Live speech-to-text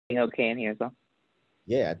Okay in here as well?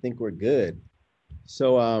 Yeah, I think we're good.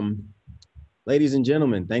 So, ladies and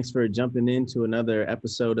gentlemen, thanks for jumping into another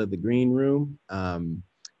episode of the Green Room.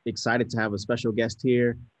 Excited to have a special guest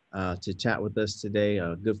here to chat with us today,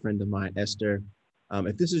 a good friend of mine, Esther.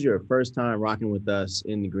 If this is your first time rocking with us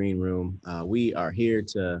in the Green Room, we are here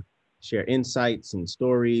to share insights and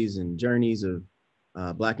stories and journeys of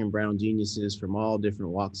Black and Brown geniuses from all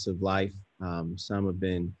different walks of life. Some have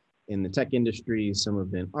been in the tech industry, some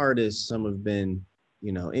have been artists, some have been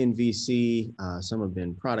in VC, some have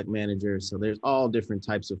been product managers. So there's all different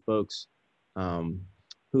types of folks um,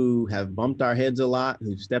 who have bumped our heads a lot,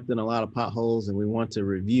 who've stepped in a lot of potholes, and we want to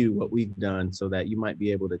review what we've done so that you might be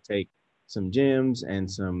able to take some gems and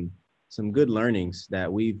some good learnings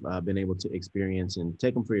that we've been able to experience and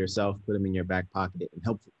take them for yourself, put them in your back pocket,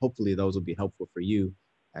 and hopefully those will be helpful for you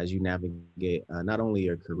as you navigate not only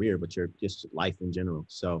your career but your just life in general.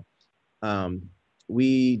 So um,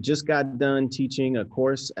 we just got done teaching a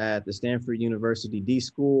course at the Stanford University D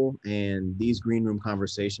School, and these Green Room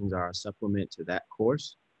Conversations are a supplement to that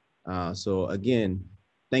course. So again,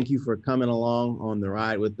 thank you for coming along on the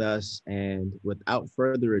ride with us. And without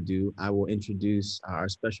further ado, I will introduce our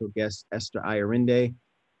special guest, Esther Ayorinde,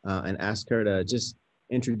 and ask her to just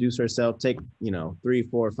introduce herself. Take, 3,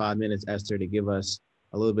 4, 5 minutes, Esther, to give us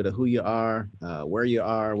a little bit of who you are, where you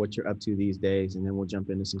are, what you're up to these days, and then we'll jump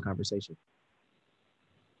into some conversation.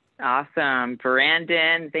 Awesome.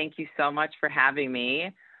 Brandon, thank you so much for having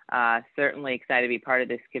me. Certainly excited to be part of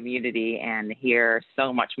this community and hear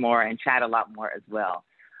so much more and chat a lot more as well.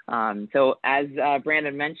 So as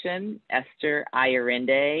Brandon mentioned, Esther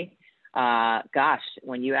Ayorinde, gosh,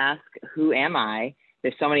 when you ask, who am I?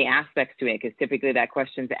 There's so many aspects to it because typically that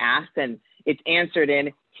question's asked and it's answered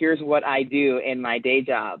in, here's what I do in my day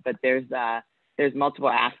job. But there's multiple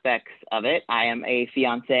aspects of it. I am a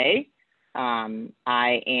fiance.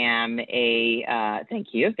 I am thank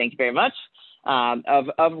you very much.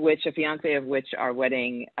 Of which a fiance of which our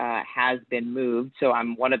wedding has been moved. So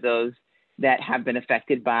I'm one of those that have been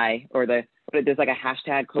affected by, or there's like a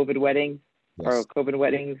hashtag COVID weddings or COVID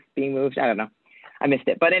weddings being moved. I don't know. I missed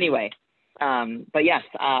it. But anyway, but yes,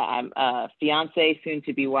 I'm a fiance, soon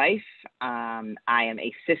to be wife. I am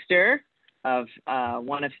a sister of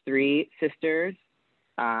one of 3 sisters.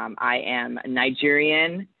 I am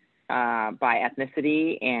Nigerian by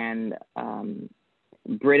ethnicity and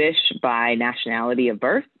British by nationality of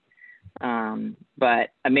birth, but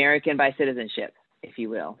American by citizenship, if you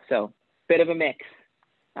will. So bit of a mix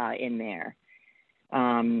in there.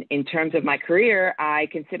 In terms of my career, I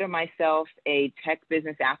consider myself a tech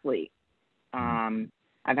business athlete.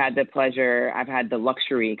 I've had the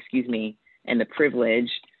luxury, and the privilege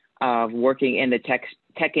of working in the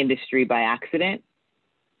tech industry by accident.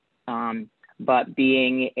 But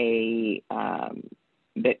being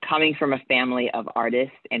coming from a family of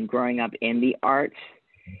artists and growing up in the arts,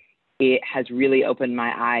 it has really opened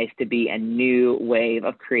my eyes to be a new wave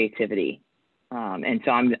of creativity. And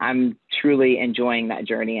so I'm truly enjoying that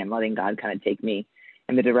journey and letting God kind of take me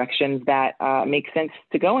in the directions that make sense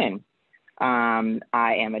to go in. I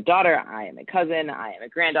am a daughter, I am a cousin, I am a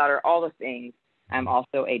granddaughter, all the things. I'm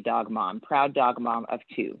also a dog mom, proud dog mom of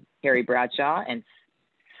 2, Harry Bradshaw and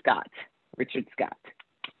Richard Scott.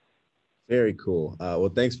 Very cool. Well,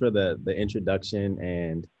 thanks for the introduction.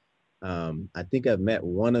 And I think I've met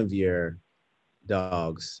one of your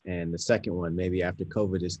dogs, and the second one, maybe after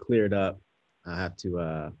COVID is cleared up, I have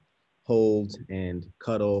to hold and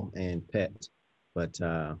cuddle and pet, but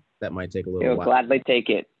that might take a little while. They will gladly take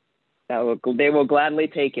it. They will gladly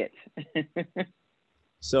take it.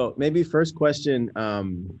 So maybe first question,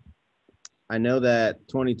 I know that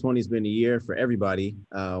 2020 has been a year for everybody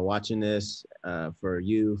watching this, for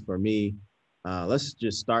you, for me. Let's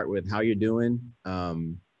just start with how you're doing.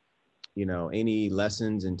 Any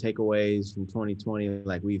lessons and takeaways from 2020?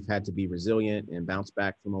 Like, we've had to be resilient and bounce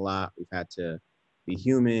back from a lot. We've had to be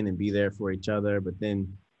human and be there for each other. But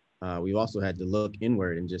then we've also had to look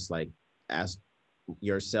inward and just like ask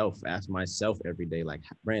myself every day, like,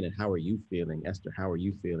 Brandon, how are you feeling? Esther, how are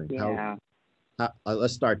you feeling? Yeah.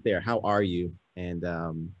 Let's start there. How are you? And,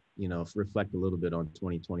 reflect a little bit on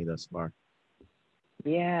 2020 thus far.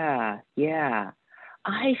 Yeah.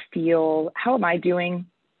 How am I doing?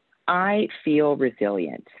 I feel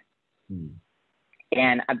resilient.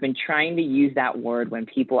 And I've been trying to use that word when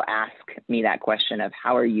people ask me that question of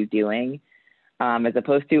how are you doing? As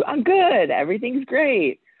opposed to, I'm good, everything's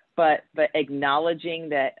great. But acknowledging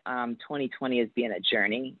that 2020 has been a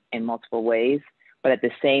journey in multiple ways, but at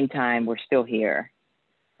the same time, we're still here.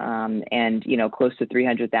 And close to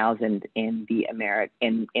 300,000 in the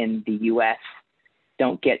U.S.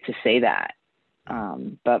 don't get to say that.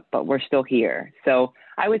 But we're still here. So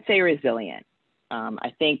I would say resilient.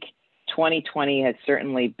 I think 2020 has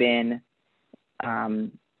certainly been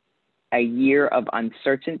a year of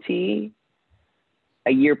uncertainty,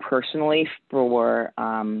 a year personally for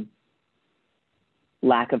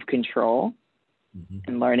lack of control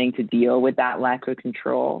and learning to deal with that lack of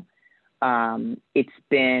control. It's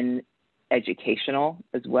been educational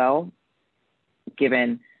as well,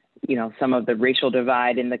 given, some of the racial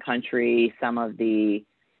divide in the country, some of the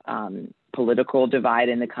political divide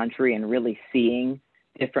in the country, and really seeing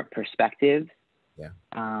different perspectives. Yeah.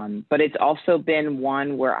 But it's also been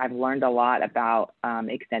one where I've learned a lot about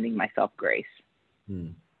extending myself grace.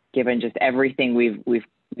 Given just everything we've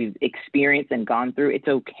experienced and gone through, it's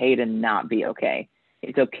okay to not be okay.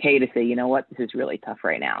 It's okay to say, you know what, this is really tough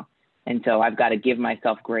right now. And so I've got to give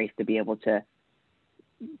myself grace to be able to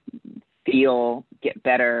feel, get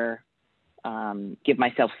better, give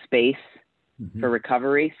myself space for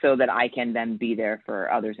recovery so that I can then be there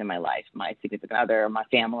for others in my life, my significant other, my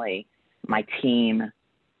family, my team,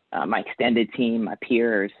 my extended team, my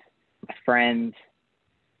peers, my friends.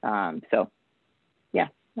 So yeah,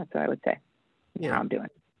 that's what I would say. Yeah. How I'm doing.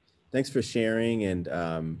 Thanks for sharing. And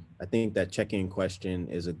I think that check-in question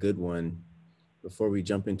is a good one before we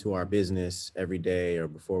jump into our business every day, or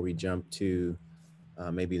before we jump to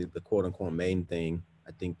maybe the quote unquote main thing.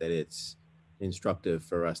 I think that it's instructive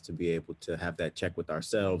for us to be able to have that check with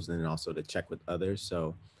ourselves and then also to check with others.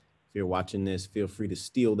 So if you're watching this, feel free to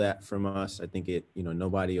steal that from us. I think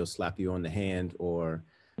nobody will slap you on the hand or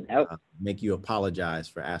make you apologize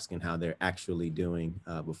for asking how they're actually doing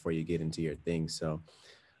before you get into your thing. So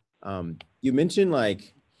you mentioned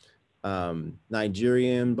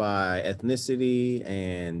Nigerian by ethnicity,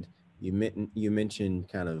 and you mentioned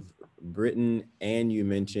kind of Britain, and you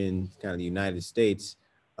mentioned kind of the United States.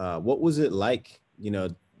 What was it like,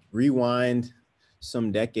 rewind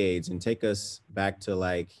some decades and take us back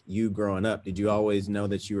to you growing up? Did you always know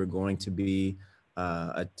that you were going to be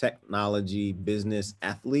a technology business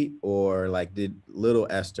athlete, or did little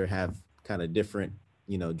Esther have kind of different,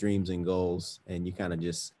 dreams and goals, and you kind of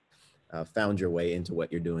just found your way into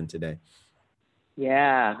what you're doing today?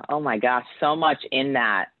 Yeah. Oh my gosh. So much in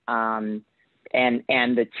that. And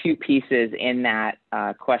the two pieces in that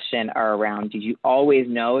question are around, did you always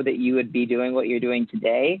know that you would be doing what you're doing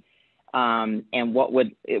today? And what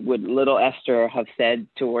would little Esther have said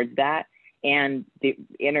towards that? And the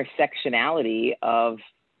intersectionality of,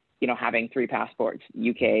 having three passports,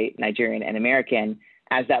 UK, Nigerian, and American,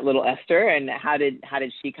 as that little Esther, and how did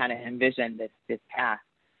she kind of envision this path?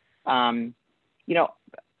 Brandon,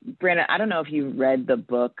 I don't know if you read the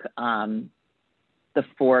book, The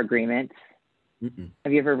Four Agreements.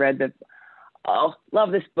 Have you ever read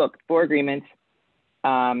love this book, Four Agreements.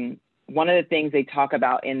 One of the things they talk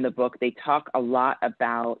about in the book, they talk a lot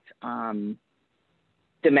about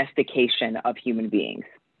domestication of human beings,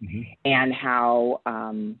 and how,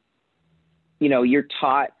 you're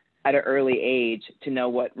taught at an early age to know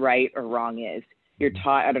what right or wrong is. You're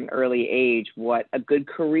taught at an early age what a good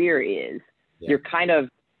career is. Yeah. You're kind of,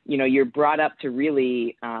 you're brought up to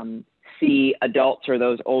really see adults or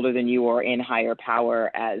those older than you or in higher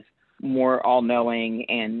power as more all-knowing,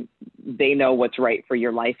 and they know what's right for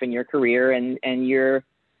your life and your career and your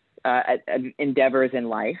endeavors in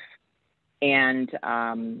life. And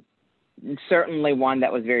certainly one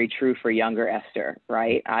that was very true for younger Esther,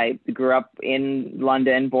 right? I grew up in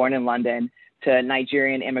London, born in London, to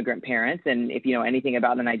Nigerian immigrant parents. And if you know anything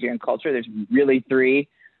about the Nigerian culture, there's really three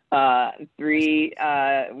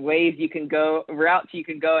ways you can go, routes you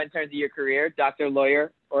can go in terms of your career: doctor,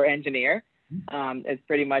 lawyer, or engineer. Is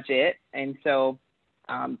pretty much it. And so,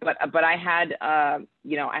 but I had, I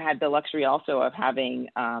had the luxury also of having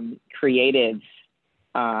creatives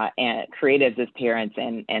as parents,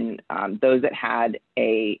 and those that had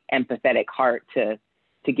a empathetic heart to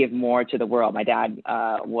give more to the world. My dad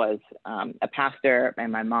was a pastor,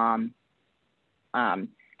 and my mom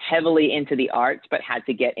heavily into the arts, but had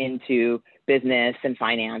to get into business and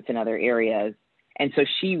finance and other areas. And so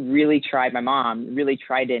my mom really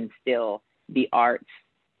tried to instill the arts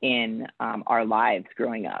in our lives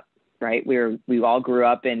growing up, right? We all grew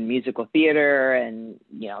up in musical theater, and,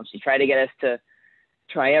 she tried to get us to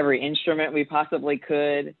try every instrument we possibly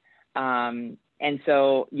could. And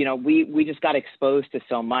so, we just got exposed to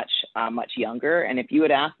so much, much younger. And if you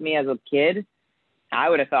had asked me as a kid, I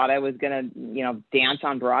would have thought I was going to, dance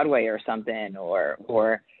on Broadway or something,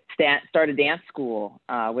 or start a dance school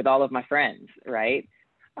with all of my friends, right?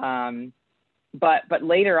 But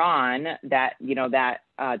later on, that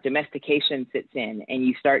domestication sits in, and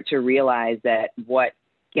you start to realize that what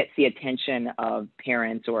gets the attention of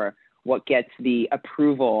parents or what gets the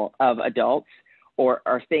approval of adults, or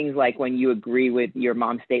things like when you agree with your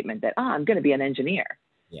mom's statement that, I'm going to be an engineer.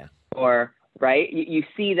 Yeah. Or, right, you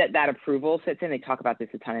see that approval sits in. They talk about this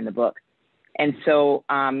a ton in the book. And so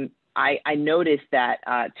I noticed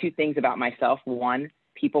that two things about myself: one,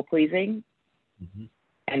 people pleasing, Mm-hmm.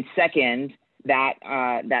 and second, that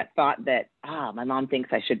thought that, my mom thinks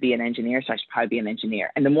I should be an engineer, so I should probably be an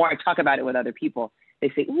engineer. And the more I talk about it with other people, they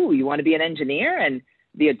say, ooh, you want to be an engineer? And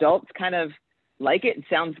the adults kind of like it. It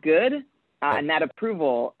sounds good. Yep. And that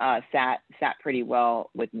approval sat pretty well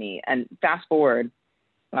with me. And fast forward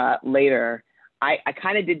later, I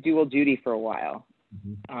kind of did dual duty for a while,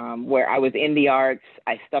 Mm-hmm. where I was in the arts.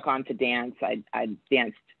 I stuck on to dance. I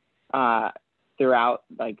danced throughout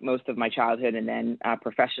like most of my childhood, and then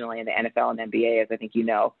professionally in the NFL and NBA, as I think you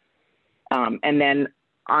know. And then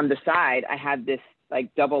on the side, I had this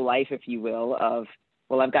like double life, if you will, of,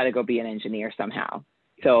 well, I've got to go be an engineer somehow.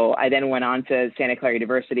 So I then went on to Santa Clara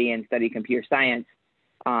University and studied computer science,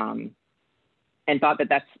 and thought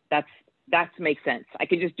that makes sense. I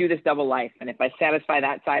could just do this double life, and if I satisfy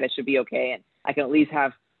that side, I should be okay, and I can at least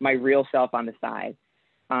have my real self on the side.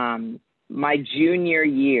 My junior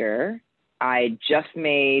year, I just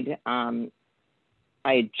made my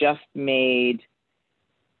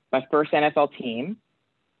first NFL team.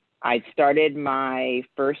 I started my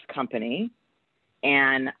first company,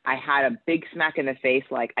 and I had a big smack in the face,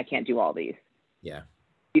 like, I can't do all these. Yeah.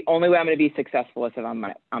 The only way I'm going to be successful is if I'm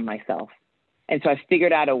on myself. And so I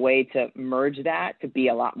figured out a way to merge that to be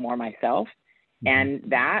a lot more myself. Mm-hmm. And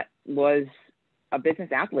that was a business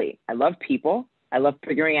athlete. I love people. I love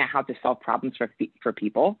figuring out how to solve problems for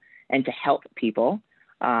people and to help people.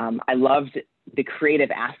 I loved the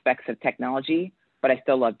creative aspects of technology, but I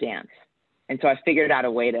still love dance. And so I figured out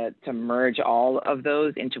a way to merge all of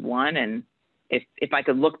those into one. And if I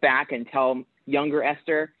could look back and tell younger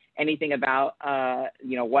Esther anything about,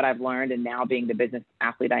 what I've learned and now being the business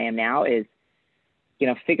athlete I am now is,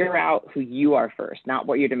 figure out who you are first, not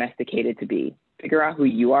what you're domesticated to be. Figure out who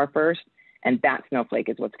you are first. And that snowflake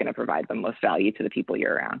is what's going to provide the most value to the people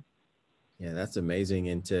you're around. Yeah, that's amazing.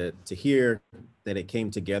 And to hear that it came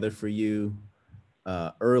together for you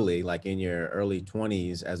early, like in your early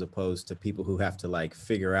 20s, as opposed to people who have to like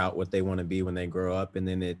figure out what they want to be when they grow up. And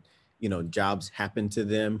then jobs happen to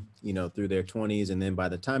them, through their 20s. And then by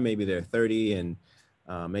the time maybe they're 30 and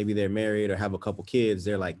maybe they're married or have a couple kids,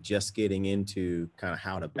 they're like just getting into kind of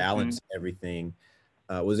how to balance mm-hmm. everything.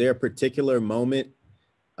 Was there a particular moment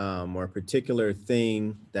or a particular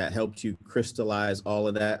thing that helped you crystallize all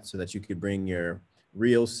of that so that you could bring your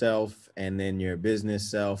real self and then your business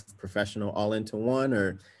self, professional, all into one?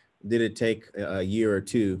 Or did it take a year or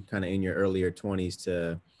two kind of in your earlier 20s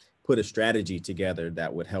to put a strategy together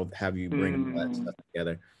that would have you bring all that stuff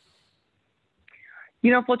together?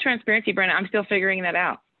 Full transparency, Brandon, I'm still figuring that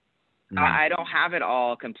out. I don't have it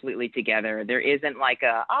all completely together. There isn't like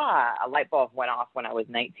a light bulb went off when I was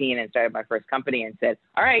 19 and started my first company and said,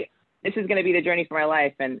 all right, this is going to be the journey for my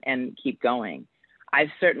life and keep going. I've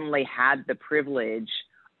certainly had the privilege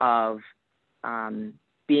of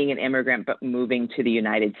being an immigrant, but moving to the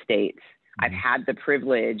United States. Mm-hmm. I've had the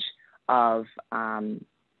privilege of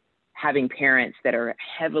having parents that are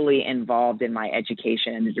heavily involved in my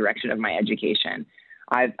education and the direction of my education.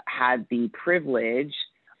 I've had the privilege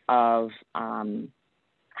of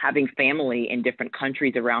having family in different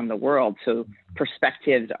countries around the world. So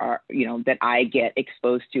perspectives are, that I get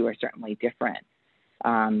exposed to are certainly different.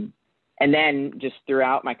 And then just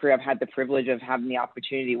throughout my career, I've had the privilege of having the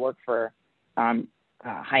opportunity to work for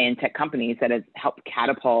high-end tech companies that has helped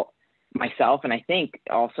catapult myself, and I think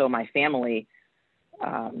also my family,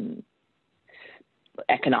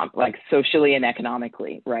 socially and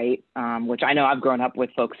economically, right? Which I know I've grown up with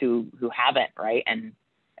folks who haven't, right? And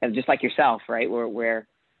just like yourself, right? We're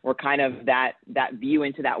kind of that view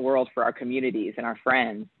into that world for our communities and our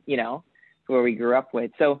friends, where we grew up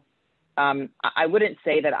with. So I wouldn't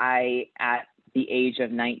say that I, at the age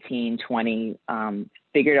of 19, 20,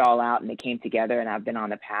 figured it all out and it came together and I've been on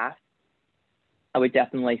the path. I would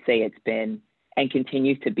definitely say it's been and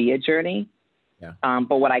continues to be a journey. Yeah.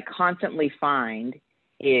 But what I constantly find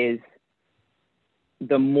is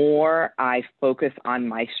the more I focus on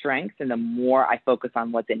my strengths and the more I focus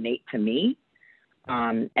on what's innate to me,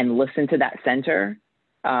 and listen to that center,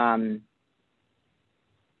 the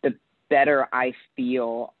better I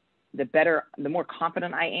feel, the more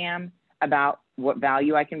confident I am about what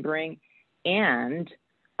value I can bring, and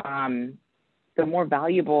the more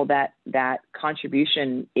valuable that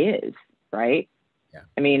contribution is, right? Yeah.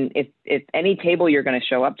 I mean, if any table you're going to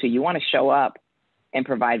show up to, you want to show up and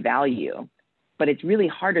provide value. but it's really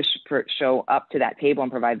hard to show up to that table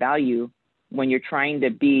and provide value when you're trying to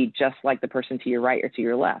be just like the person to your right or to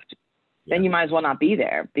your left. Yeah. Then you might as well not be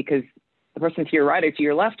there, because the person to your right or to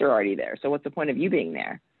your left are already there. So what's the point of you being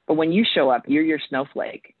there? But when you show up, you're your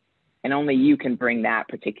snowflake, and only you can bring that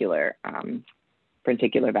particular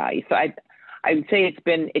value. So I would say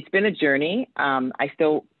it's been a journey. I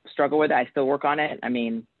still struggle with it. I still work on it. I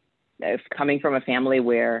mean, it's coming from a family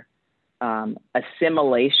where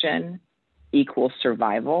assimilation equals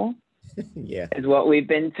survival yeah, is what we've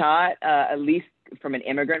been taught, at least from an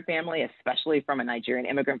immigrant family, especially from a Nigerian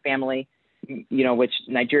immigrant family, which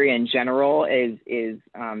Nigeria in general is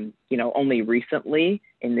only recently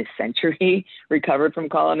in this century recovered from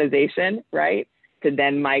colonization, right? To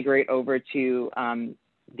then migrate over to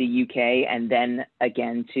the UK and then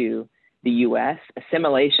again to the US.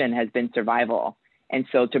 Assimilation has been survival. And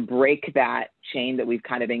so to break that chain that we've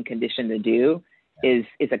kind of been conditioned to do is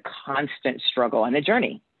a constant struggle and a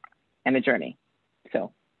journey.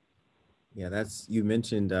 So. Yeah, you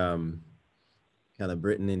mentioned kind of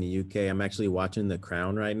Britain and the UK. I'm actually watching The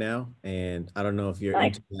Crown right now. And I don't know if you're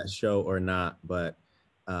into that show or not, but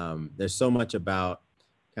there's so much about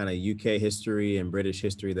kind of UK history and British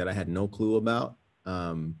history that I had no clue about.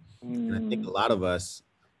 And I think a lot of us,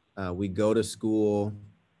 we go to school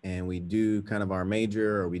and we do kind of our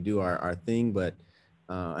major or we do our thing, but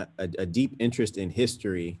a deep interest in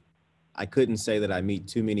history, I couldn't say that I meet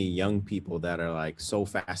too many young people that are like so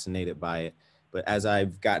fascinated by it. But as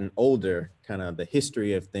I've gotten older, kind of the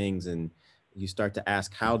history of things, and you start to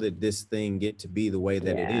ask, how did this thing get to be the way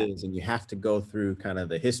that it is? And you have to go through kind of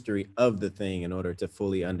the history of the thing in order to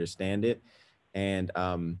fully understand it. And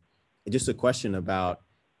just a question about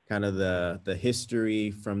kind of the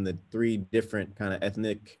history from the three different kind of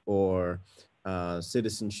ethnic or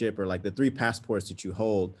citizenship, or like the three passports that you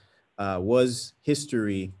hold. Was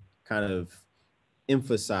history kind of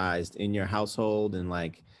emphasized in your household, and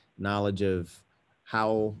like knowledge of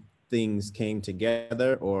how things came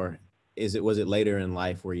together, or was it later in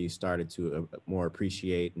life where you started to more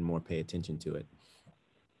appreciate and more pay attention to it?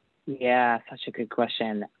 Yeah, such a good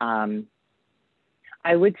question.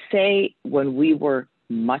 I would say when we were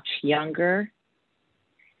much younger,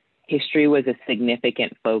 history was a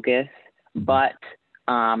significant focus, but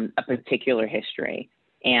a particular history,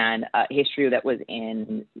 and history that was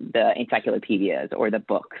in the encyclopedias or the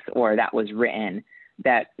books, or that was written,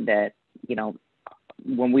 that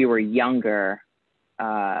when we were younger,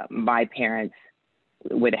 my parents,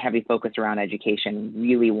 with a heavy focus around education,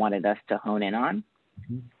 really wanted us to hone in on.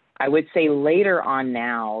 Mm-hmm. I would say later on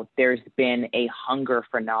now, there's been a hunger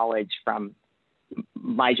for knowledge from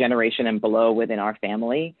my generation and below within our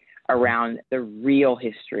family around the real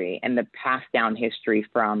history and the passed down history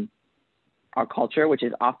from our culture, which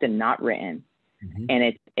is often not written. Mm-hmm.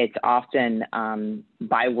 And it's often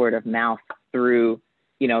by word of mouth through,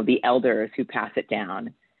 the elders who pass it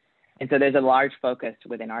down. And so there's a large focus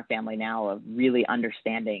within our family now of really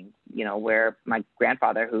understanding, where my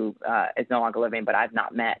grandfather, who is no longer living, but I've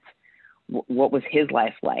not met, what was his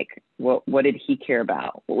life like? What did he care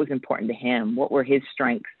about? What was important to him? What were his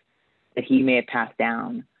strengths that he may have passed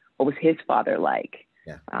down? What was his father like?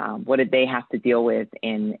 Yeah. What did they have to deal with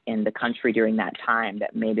in the country during that time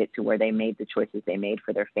that made it to where they made the choices they made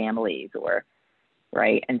for their families, or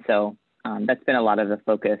right? And so that's been a lot of the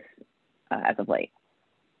focus as of late.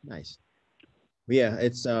 Nice. Yeah,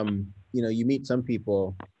 it's you meet some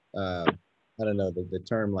people, I don't know, the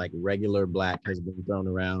term like regular Black has been thrown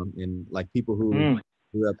around, and like people who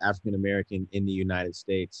grew up African American in the United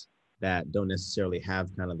States that don't necessarily have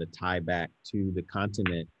kind of the tie back to the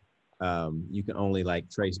continent. You can only like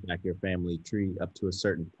trace back your family tree up to a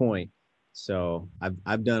certain point. So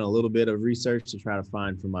I've done a little bit of research to try to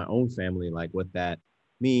find for my own family, like what that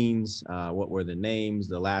means, what were the names,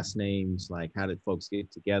 the last names, like how did folks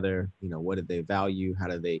get together, what did they value, how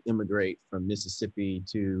did they immigrate from Mississippi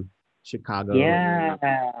to Chicago? Yeah.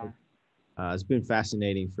 It's been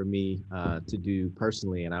fascinating for me to do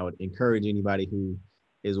personally, and I would encourage anybody who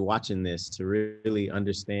is watching this to really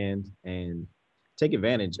understand and take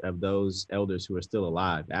advantage of those elders who are still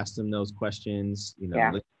alive. Ask them those questions,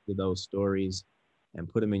 listen to those stories and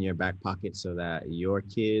put them in your back pocket so that your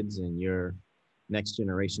kids and your next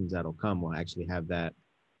generations that'll come will actually have that,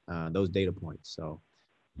 those data points. So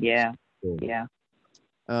yeah. Cool. Yeah.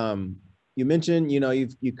 You mentioned,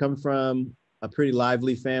 you come from a pretty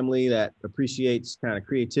lively family that appreciates kind of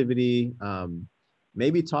creativity.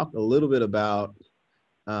 Maybe talk a little bit about,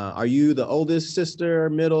 are you the oldest sister,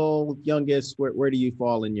 middle, youngest? Where do you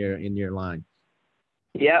fall in your line?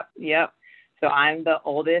 Yep. So I'm the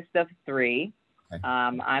oldest of three. Okay.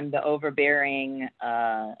 I'm the overbearing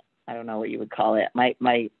I don't know what you would call it.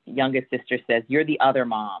 My youngest sister says, "You're the other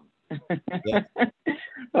mom." Yeah.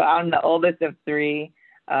 So I'm the oldest of three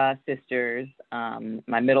sisters.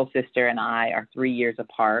 My middle sister and I are 3 years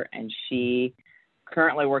apart, and she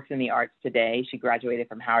currently works in the arts today. She graduated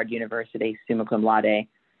from Howard University, summa cum laude,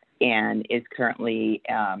 and is currently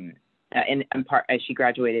she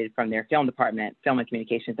graduated from their film department, film and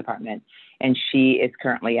communications department, and she is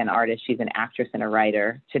currently an artist. She's an actress and a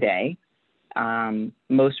writer today.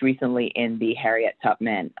 Most recently in the Harriet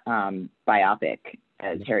Tubman biopic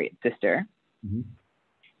as Harriet's sister. Mm-hmm.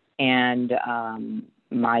 And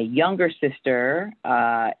my younger sister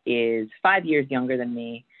is 5 years younger than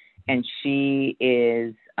me, and she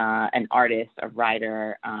is an artist, a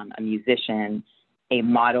writer, a musician, a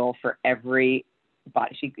model for every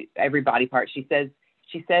body part. She says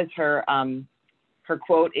her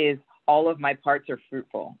quote is, "All of my parts are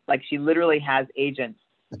fruitful." Like, she literally has agents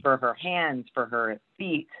for her hands, for her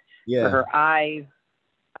feet, for her eyes,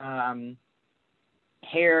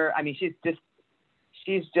 hair. I mean, she's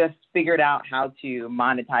just figured out how to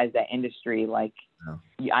monetize that industry like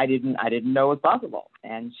I didn't know was possible,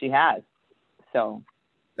 and she has. So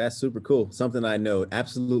that's super cool. Something I know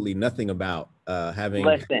absolutely nothing about.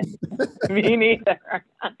 Listen, me neither.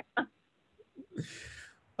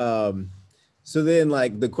 So then,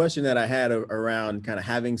 like, the question that I had around kind of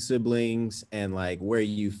having siblings and like where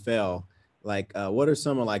you fell, like, what are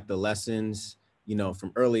some of like the lessons, you know,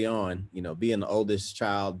 from early on, you know, being the oldest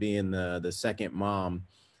child, being the second mom,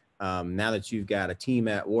 now that you've got a team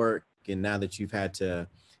at work and now that you've had to,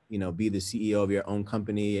 you know, be the CEO of your own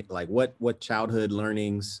company, like what childhood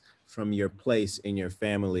learnings from your place in your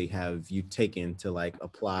family have you taken to like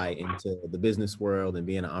apply into the business world and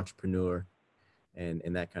being an entrepreneur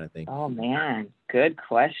and that kind of thing? Oh man, good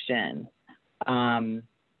question. Well,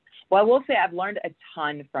 I will say I've learned a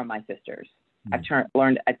ton from my sisters. I've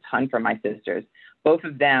learned a ton from my sisters. Both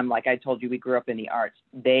of them, like I told you, we grew up in the arts.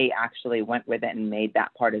 They actually went with it and made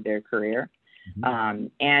that part of their career.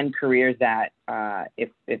 And careers that,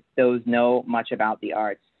 if those know much about the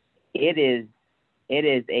arts, it is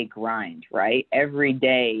a grind, right? Every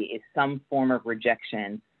day is some form of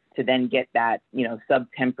rejection to then get that, you know, sub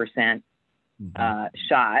 10%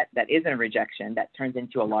 shot that isn't a rejection that turns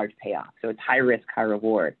into a large payoff. So it's high risk, high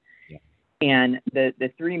reward. And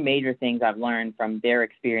the three major things I've learned from their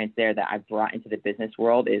experience there that I've brought into the business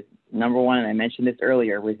world is, number one, and I mentioned this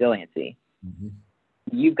earlier, resiliency.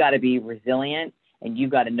 You've got to be resilient, and you've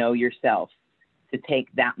got to know yourself to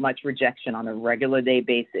take that much rejection on a regular day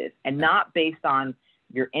basis, and not based on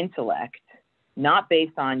your intellect, not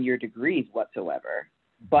based on your degrees whatsoever,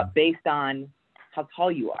 but based on how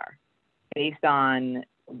tall you are, based on,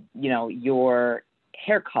 you know, your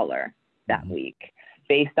hair color that week,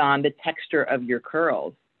 based on the texture of your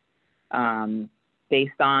curls,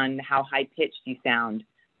 based on how high pitched you sound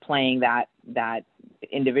playing that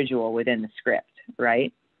individual within the script,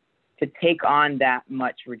 right? To take on that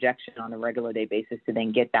much rejection on a regular day basis to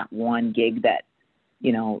then get that one gig that,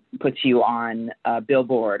 you know, puts you on a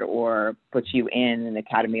billboard or puts you in an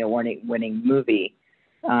Academy Award winning movie,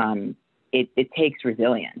 it takes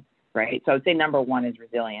resilience, right? So I would say number one is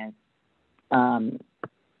resilience.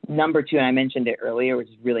 Number two, and I mentioned it earlier, which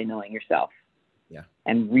is really knowing yourself.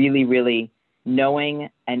 And really, really knowing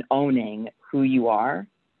and owning who you are,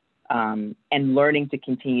 and learning to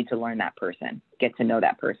continue to learn that person, get to know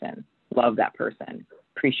that person, love that person,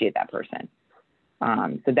 appreciate that person.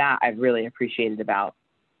 So that I've really appreciated about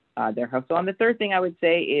their hustle. And the third thing I would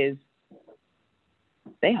say is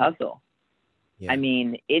they hustle. I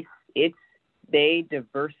mean, they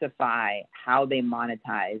diversify how they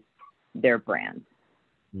monetize their brands.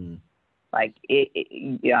 Like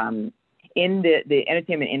in the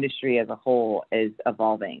entertainment industry as a whole is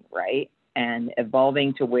evolving, right? And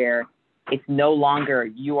evolving to where it's no longer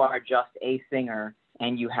you are just a singer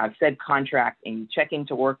and you have said contract and you check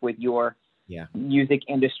into work with your music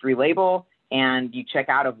industry label and you check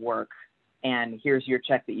out of work and here's your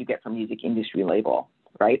check that you get from music industry label,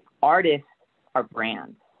 right? Artists are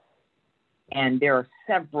brands. And there are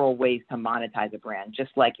several ways to monetize a brand.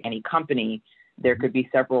 Just like any company, there could be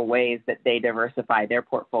several ways that they diversify their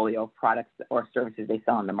portfolio of products or services they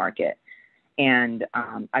sell on the market. And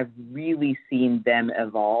I've really seen them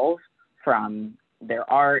evolve from their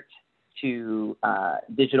art to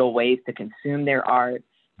digital ways to consume their art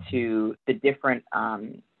to the different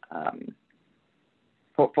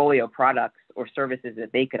portfolio products or services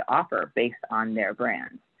that they could offer based on their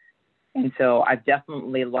brands. And so I've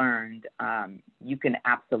definitely learned you can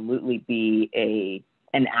absolutely be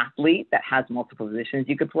an athlete that has multiple positions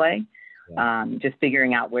you could play, Yeah. Just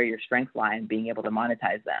figuring out where your strengths lie and being able to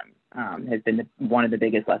monetize them has been one of the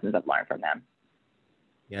biggest lessons I've learned from them.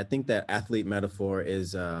 Yeah, I think that athlete metaphor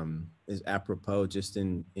is apropos just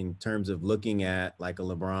in terms of looking at like a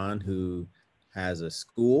LeBron who has a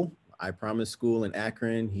school, I Promise School in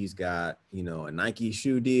Akron. He's got, you know, a Nike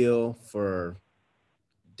shoe deal for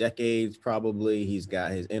decades probably. He's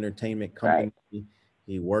got his entertainment company. Right.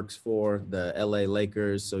 He works for the LA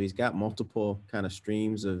Lakers. So he's got multiple kind of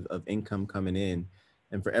streams of income coming in.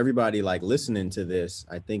 And for everybody like listening to this,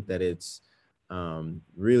 I think that it's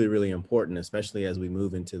really, really important, especially as we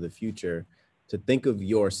move into the future, to think of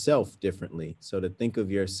yourself differently. So to think of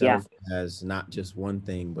Yeah. yourself as not just one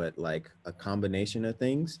thing, but like a combination of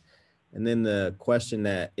things. And then the question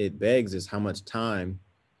that it begs is how much time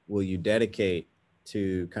will you dedicate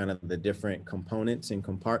to kind of the different components and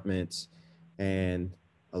compartments? And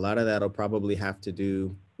a lot of that'll probably have to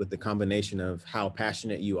do with the combination of how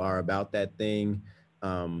passionate you are about that thing.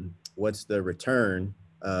 What's the return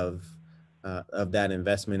of that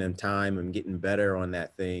investment in time and getting better on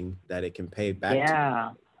that thing that it can pay back to?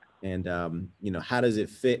 Yeah. And you know, how does it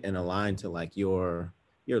fit and align to like your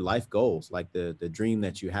life goals, like the dream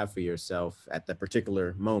that you have for yourself at the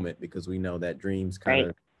particular moment? Because we know that dreams kind Right.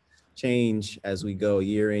 of change as we go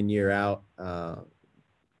year in, year out.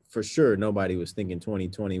 For sure, nobody was thinking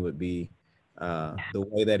 2020 would be the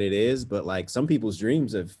way that it is, but like some people's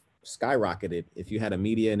dreams have skyrocketed. If you had a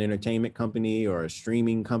media and entertainment company or a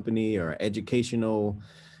streaming company or educational,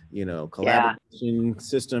 you know, Yeah. collaboration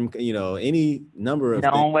system, you know, any number of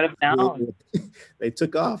No things, one would have known. they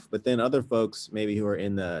took off. But then other folks, maybe who are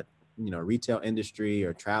in the, you know, retail industry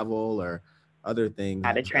or travel or other Had things,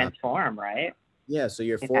 to transform, right? yeah. So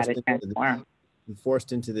It had to transform. you're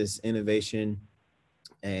forced into this innovation.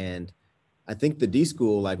 And I think the D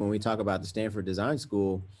School, like when we talk about the Stanford Design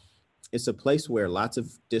School, it's a place where lots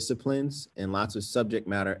of disciplines and lots of subject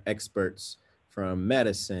matter experts from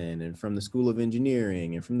medicine and from the School of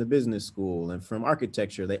Engineering and from the business school and from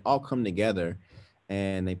architecture, they all come together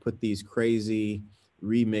and they put these crazy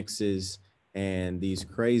remixes and these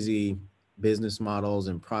crazy business models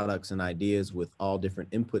and products and ideas with all different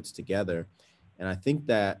inputs together. And I think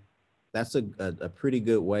that that's a pretty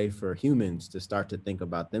good way for humans to start to think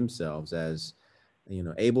about themselves as, you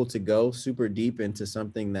know, able to go super deep into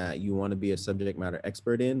something that you want to be a subject matter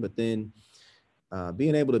expert in, but then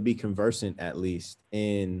being able to be conversant at least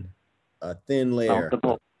in a thin layer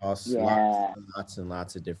Multiple. across Yeah. lots and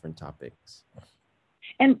lots of different topics.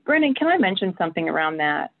 And Brendan, can I mention something around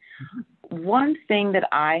that? One thing that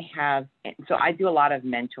I have, so I do a lot of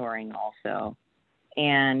mentoring also,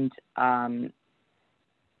 and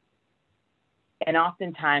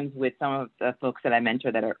oftentimes with some of the folks that I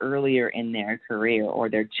mentor that are earlier in their career or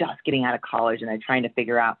they're just getting out of college and they're trying to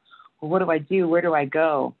figure out, well, what do I do? Where do I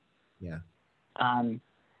go? Yeah.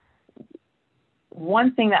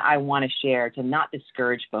 One thing that I want to share to not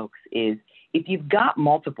discourage folks is if you've got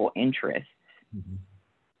multiple interests, Mm-hmm.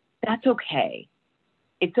 that's okay.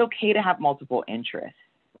 It's okay to have multiple interests,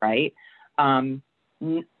 right? Not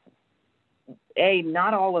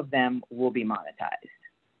all of them will be monetized.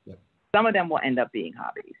 Yep. Some of them will end up being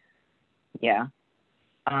hobbies. Yeah.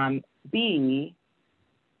 B,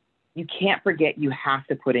 you can't forget you have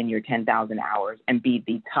to put in your 10,000 hours and be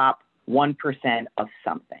the top 1% of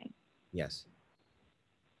something. Yes.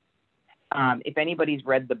 If anybody's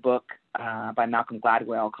read the book by Malcolm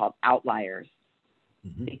Gladwell called Outliers,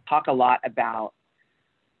 Mm-hmm. they talk a lot about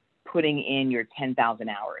putting in your 10,000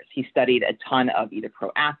 hours. He studied a ton of either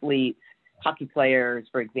pro athletes, hockey players,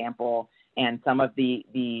 for example, and some of the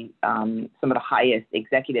highest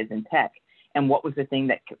executives in tech. And what was the thing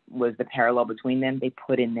that was the parallel between them? They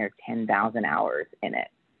put in their 10,000 hours in it,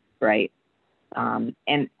 right? And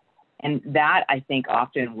that, I think,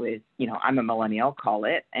 often with, you know, I'm a millennial, call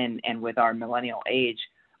it, and with our millennial age,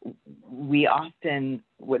 we often,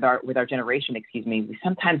 with our generation, we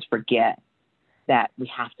sometimes forget that we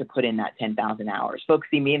have to put in that 10,000 hours. Folks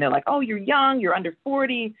see me and they're like, oh, you're young, you're under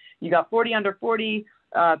 40, you got 40 under 40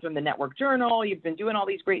 from the Network Journal, you've been doing all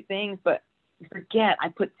these great things, but you forget I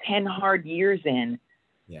put 10 hard years in,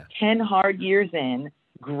 10 hard years in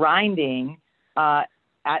grinding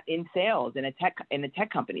in sales in a tech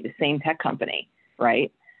company, the same tech company,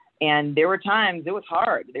 right? And there were times it was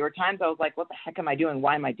hard. There were times I was like, what the heck am I doing?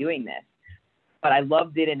 Why am I doing this? But I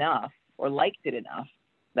loved it enough or liked it enough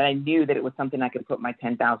that I knew that it was something I could put my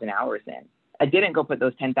 10,000 hours in. I didn't go put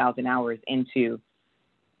those 10,000 hours into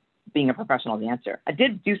being a professional dancer. I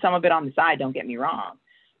did do some of it on the side, don't get me wrong,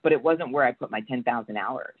 but it wasn't where I put my 10,000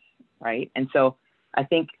 hours, right? And so I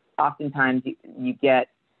think oftentimes you get,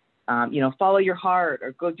 follow your heart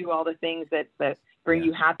or go do all the things that bring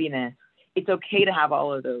you happiness. it's okay to have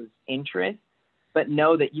all of those interests, but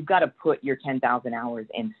know that you've got to put your 10,000 hours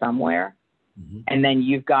in somewhere. Mm-hmm. And then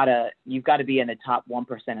you've got to be in the top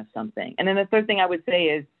 1% of something. And then the third thing I would say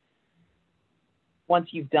is, once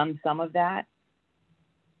you've done some of that,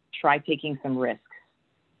 try taking some risks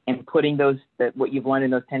and putting what you've learned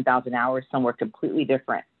in those 10,000 hours somewhere completely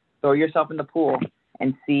different. Throw yourself in the pool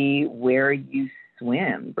and see where you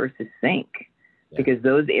swim versus sink. Yeah. Because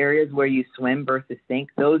those areas where you swim versus sink,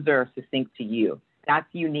 those are succinct to you. That's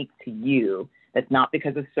unique to you. That's not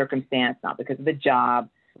because of circumstance, not because of the job,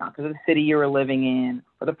 not because of the city you were living in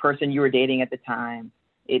or the person you were dating at the time.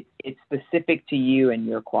 It's specific to you and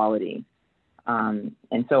your quality.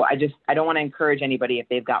 And so I don't want to encourage anybody if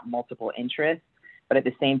they've got multiple interests, but at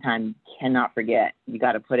the same time, cannot forget, you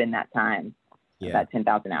got to put in that time, that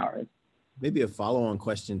 10,000 hours. Maybe a follow-on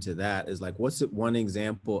question to that is like, what's one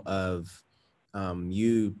example of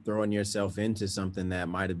you throwing yourself into something that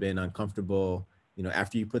might've been uncomfortable,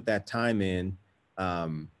 after you put that time in,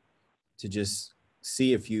 to just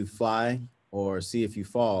see if you fly or see if you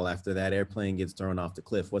fall after that airplane gets thrown off the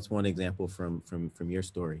cliff? What's one example from your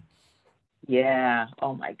story? Yeah.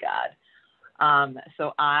 Oh my God.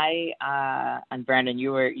 So and Brandon,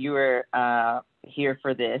 you were here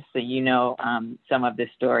for this, so some of this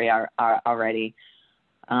story are already.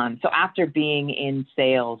 So after being in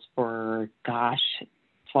sales for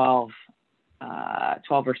 12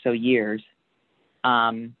 or so years,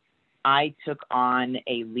 I took on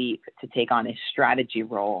a leap to take on a strategy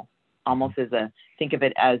role, almost think of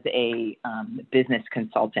it as a business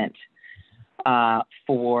consultant.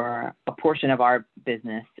 For a portion of our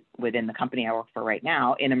business within the company I work for right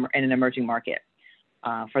now in an emerging market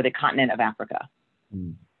for the continent of Africa.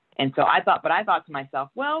 Mm. And so I thought to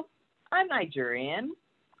myself, well, I'm Nigerian.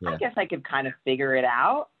 Yeah. I guess I could kind of figure it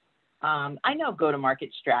out. I know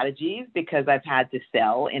go-to-market strategies because I've had to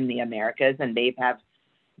sell in the Americas and they have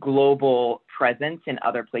global presence in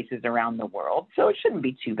other places around the world. So it shouldn't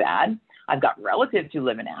be too bad. I've got relatives who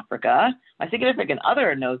live in Africa. My significant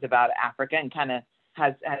other knows about Africa and kind of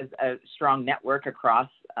has a strong network across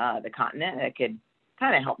the continent that could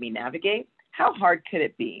kind of help me navigate. How hard could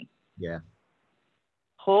it be? Yeah.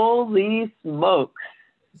 Holy smokes.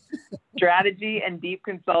 Strategy and deep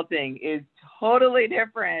consulting is totally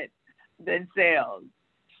different than sales.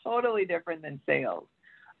 Totally different than sales.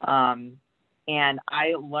 And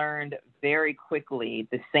I learned very quickly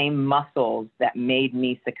the same muscles that made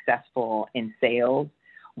me successful in sales.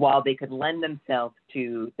 While they could lend themselves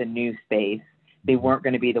to the new space, they weren't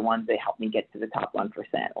going to be the ones that helped me get to the top 1%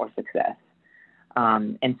 or success.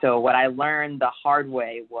 And so what I learned the hard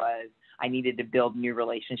way was I needed to build new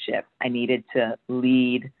relationships. I needed to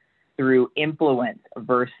lead through influence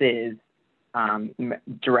versus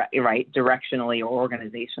directionally or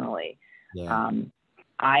organizationally. Yeah.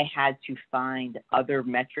 I had to find other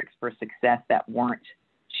metrics for success that weren't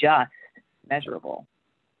just measurable.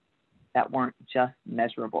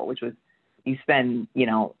 Which was, you spend,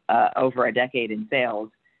 over a decade in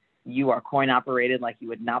sales, you are coin operated like you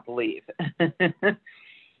would not believe.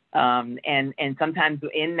 And sometimes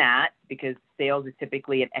in that, because sales is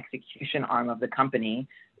typically an execution arm of the company,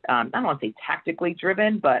 I don't want to say tactically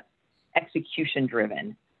driven, but execution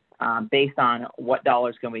driven. Based on what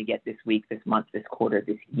dollars can we get this week, this month, this quarter,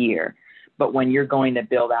 this year. But when you're going to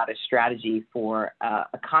build out a strategy for a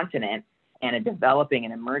continent and a developing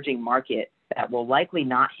and emerging market that will likely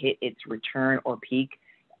not hit its return or peak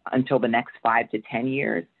until the next 5 to 10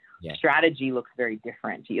 years, strategy looks very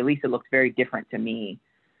different. At least it looks very different to me.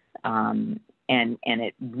 And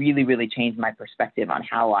it really, really changed my perspective on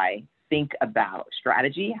how I think about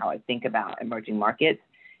strategy, how I think about emerging markets,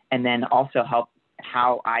 and then also how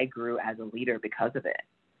I grew as a leader because of it.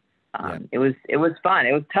 It was fun.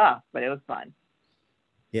 It was tough, but it was fun.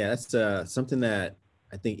 Yeah, that's something that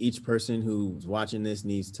I think each person who's watching this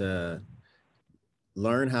needs to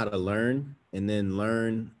learn how to learn, and then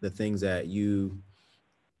learn the things that you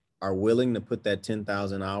are willing to put that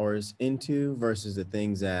 10,000 hours into versus the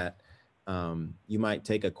things that you might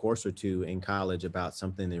take a course or two in college about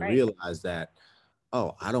something and realize that,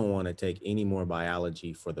 oh, I don't want to take any more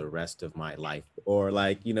biology for the rest of my life, or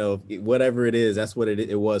whatever it is. That's what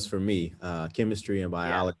it was for me, chemistry and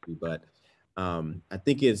biology. Yeah. But I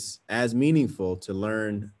think it's as meaningful to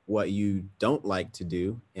learn what you don't like to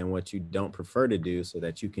do and what you don't prefer to do, so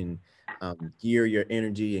that you can gear your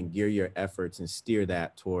energy and gear your efforts and steer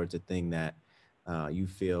that towards a thing that you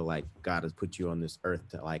feel like God has put you on this earth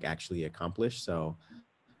to actually accomplish. So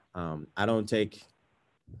I don't take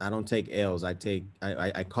L's.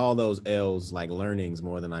 I call those L's learnings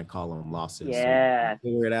more than I call them losses. Yeah. So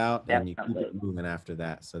you figure it out and you keep it moving after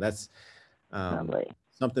that. So that's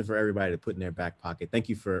something for everybody to put in their back pocket. Thank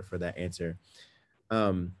you for that answer.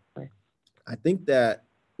 Um, I think that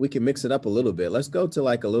we can mix it up a little bit. Let's go to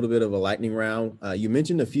like a little bit of a lightning round. You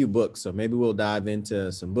mentioned a few books, so maybe we'll dive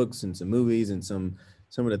into some books and some movies and some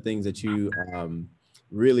of the things that you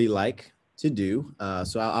really like to do.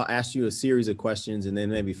 So I'll ask you a series of questions, and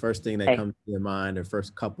then maybe first thing that Hey, comes to your mind or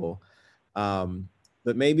first couple. Um,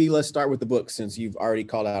 but maybe let's start with the books since you've already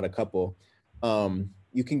called out a couple.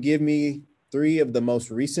 You can give me three of the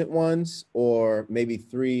most recent ones, or maybe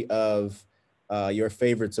three of your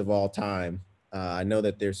favorites of all time. I know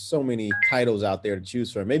that there's so many titles out there to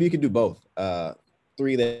choose from. Maybe you could do both.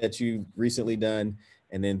 Three that you've recently done,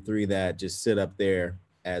 and then three that just sit up there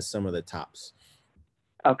as some of the tops.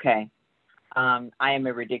 okay. I am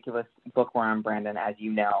a ridiculous bookworm, Brandon, as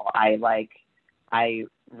you know. I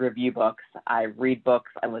review books, I read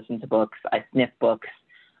books, I listen to books, I sniff books,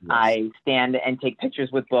 Yes. I stand and take pictures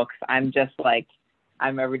with books. I'm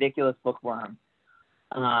a ridiculous bookworm.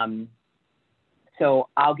 Um, so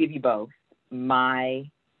I'll give you both. My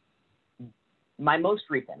most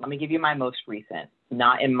recent, let me give you my most recent,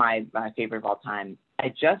 not in my favorite of all time. I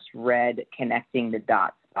just read Connecting the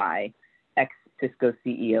Dots by ex-Cisco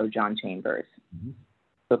CEO John Chambers. Mhm.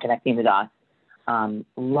 So Connecting the Dots.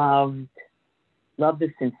 Loved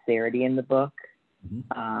the sincerity in the book.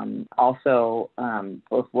 Also,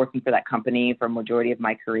 both working for that company for a majority of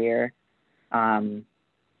my career,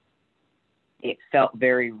 it felt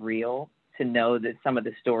very real to know that some of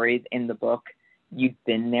the stories in the book, you'd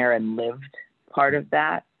been there and lived part of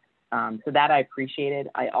that. So that I appreciated.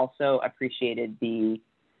 I also appreciated the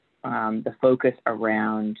focus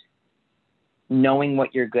around knowing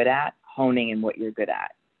what you're good at, honing in what you're good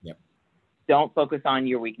at. Yep. Don't focus on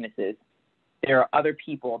your weaknesses. There are other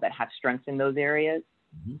people that have strengths in those areas.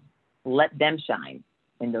 Mhm. Let them shine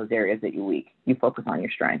in those areas that you're weak. You focus on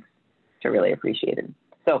your strengths, which I really appreciated.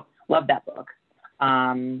 So love that book.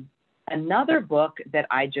 Another book that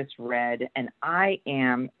I just read, and I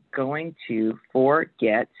am going to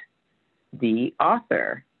forget the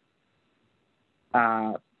author,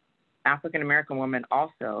 African-American woman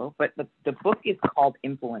also, but the book is called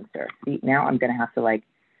Influencer. See, now I'm going to have to like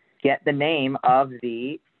get the name of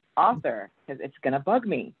the author because it's going to bug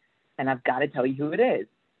me and I've got to tell you who it is.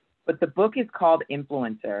 But the book is called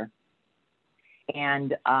Influencer.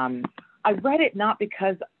 And I read it not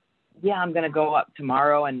because, I'm going to go up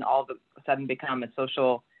tomorrow and all of a sudden become a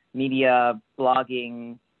social media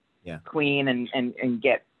blogging queen and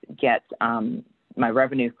get my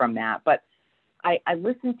revenue from that. But I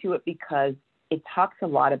listened to it because it talks a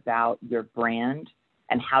lot about your brand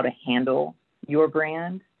and how to handle your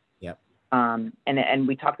brand. Yep. And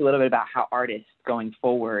we talked a little bit about how artists going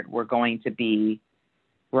forward, we're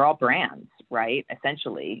all brands, right?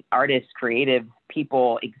 Essentially, artists, creative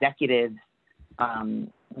people, executives,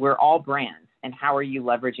 we're all brands. And how are you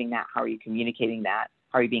leveraging that? How are you communicating that?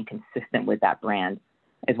 How are you being consistent with that brand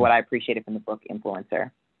is what I appreciated from the book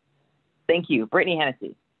Influencer. Thank you. Brittany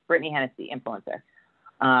Hennessy, Influencer.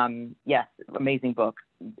 Yes, amazing book.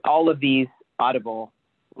 All of these Audible,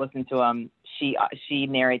 listen to them. She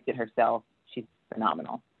narrates it herself. She's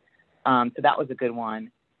phenomenal. So that was a good one.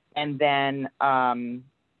 And then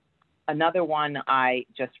another one I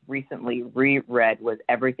just recently reread was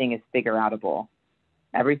Everything is Figureoutable.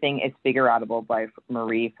 Everything is Figureoutable by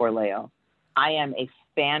Marie Forleo. I am a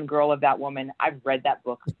fangirl of that woman. I've read that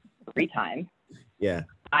book 3 times. Yeah.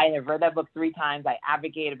 I have read that book 3 times. I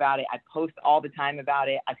advocate about it. I post all the time about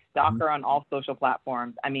it. I stalk her on all social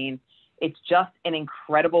platforms. I mean, it's just an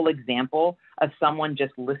incredible example of someone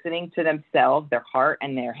just listening to themselves, their heart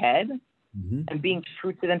and their head, and being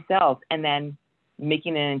true to themselves, and then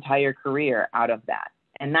making an entire career out of that.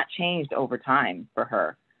 And that changed over time for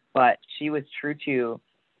her. But she was true to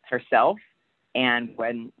herself. And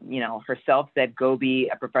when, herself said, go be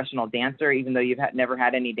a professional dancer, even though you've never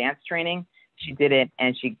had any dance training, she did it,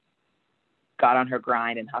 and she got on her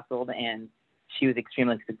grind and hustled, and she was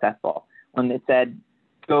extremely successful. When it said,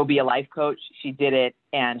 go be a life coach, she did it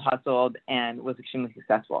and hustled and was extremely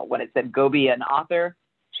successful. When it said, go be an author,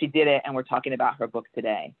 she did it, and we're talking about her book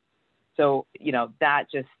today. So,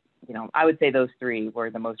 that just, I would say those 3 were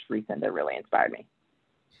the most recent that really inspired me.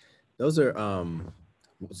 Those are,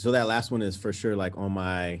 so that last one is for sure like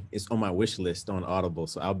it's on my wish list on Audible.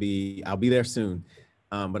 So I'll be there soon.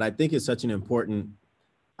 But I think it's such an important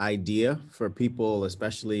idea for people,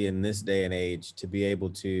 especially in this day and age, to be able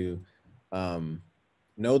to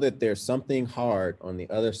know that there's something hard on the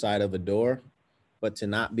other side of a door, but to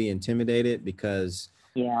not be intimidated because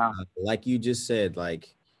like you just said,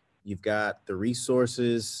 like you've got the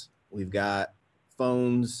resources, we've got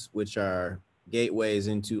phones, which are gateways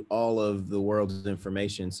into all of the world's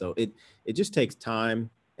information. So it just takes time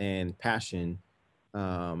and passion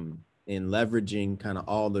in leveraging kind of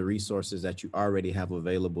all the resources that you already have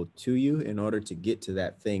available to you in order to get to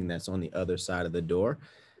that thing that's on the other side of the door.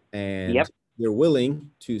 And Yep. you're willing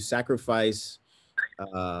to sacrifice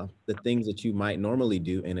the things that you might normally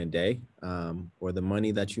do in a day, or the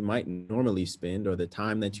money that you might normally spend, or the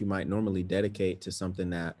time that you might normally dedicate to something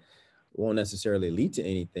that won't necessarily lead to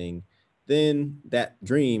anything, then that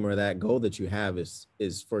dream or that goal that you have is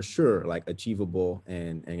for sure like achievable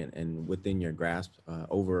and within your grasp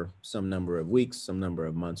over some number of weeks, some number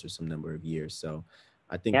of months, or some number of years. So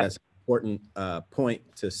I think Yep. that's an important point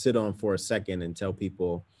to sit on for a second and tell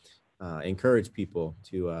people, encourage people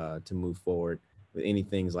to move forward with any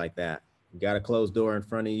things like that. You got a closed door in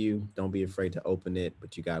front of you. Don't be afraid to open it,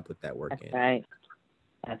 but you got to put that work That's in. right.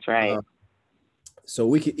 That's right. So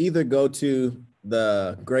we could either go to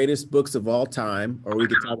the greatest books of all time, or we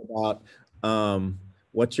could talk about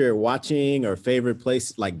what you're watching or favorite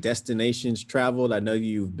place, like destinations traveled. I know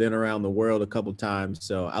you've been around the world a couple times,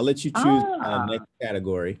 so I'll let you choose next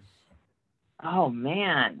category. Oh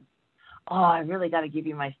man. Oh, I really got to give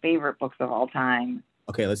you my favorite books of all time.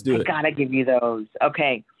 Okay, let's do it. I got to give you those.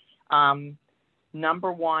 Okay.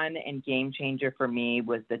 Number one and game changer for me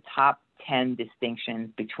was the top 10 distinctions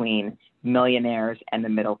between millionaires and the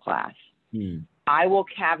middle class. I will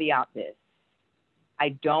caveat this. I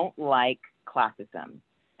don't like classism,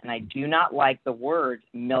 and I do not like the words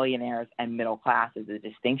millionaires and middle class as a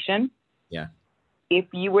distinction. Yeah. If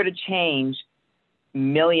you were to change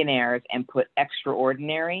millionaires and put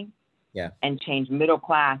extraordinary, and change middle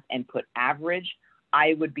class and put average,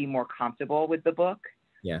 I would be more comfortable with the book.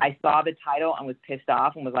 Yeah. I saw the title and was pissed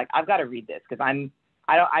off and was like, I've got to read this because I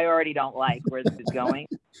already don't like where this is going.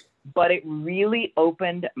 But it really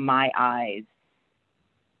opened my eyes.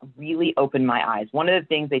 One of the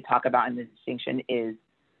things they talk about in the distinction is,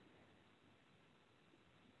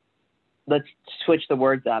 let's switch the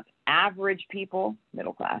words up. Average people,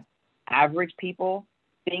 middle class, average people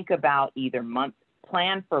think about either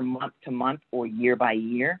plan for month to month or year by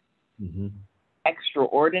year. Mm-hmm.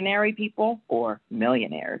 Extraordinary people, or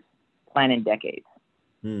millionaires, plan in decades.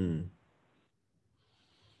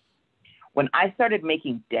 When I started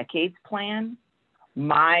making decades plan,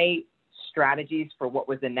 my strategies for what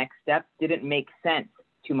was the next step didn't make sense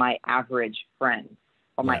to my average friends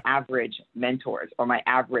or my average mentors or my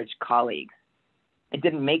average colleagues. It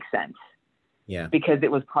didn't make sense because it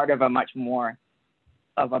was part of a much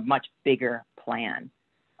bigger plan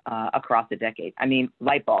across the decade. I mean,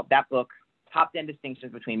 Lightbulb, that book, Top 10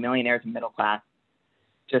 Distinctions Between Millionaires and Middle Class,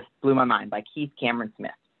 just blew my mind, by Keith Cameron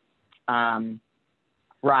Smith.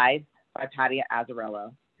 Rise by Patty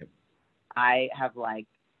Azzarello. Yep. I have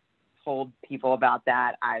told people about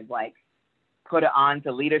that. I've put it on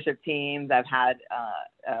to leadership teams. I've had,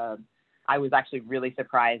 I was actually really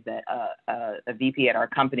surprised that a VP at our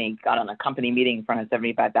company got on a company meeting in front of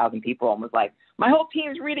 75,000 people and was like, my whole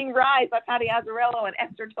team's reading Rise by Patty Azzarello, and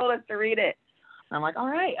Esther told us to read it. And I'm like, all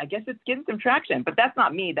right, I guess it's getting some traction, but that's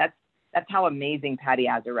not me. That's how amazing Patty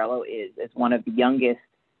Azzarello is, as one of the youngest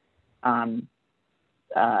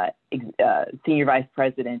senior vice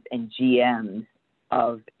presidents and GMs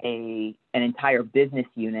of an entire business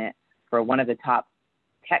unit for one of the top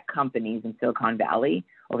tech companies in Silicon Valley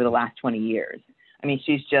over the last 20 years. I mean,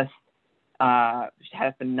 she's just she had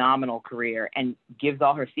a phenomenal career and gives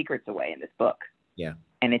all her secrets away in this book. Yeah.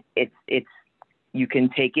 And it's you can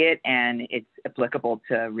take it and it's applicable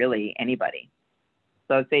to really anybody.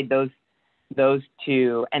 So I'd say those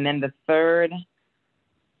two. And then the third,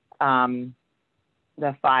 The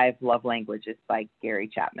 5 Love Languages by Gary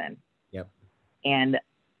Chapman. Yep. And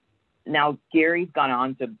now Gary's gone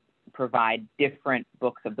on to provide different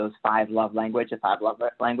books of those 5 love languages, 5 love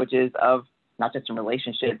languages of not just in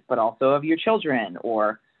relationships, but also of your children,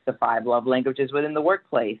 or the 5 love languages within the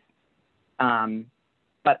workplace.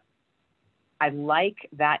 But I like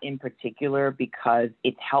that in particular because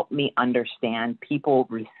it's helped me understand people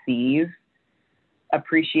receive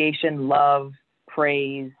appreciation, love,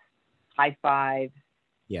 praise, high five,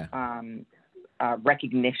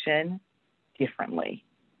 recognition differently.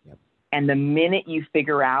 Yep. And the minute you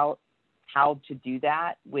figure out how to do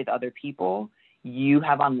that with other people, you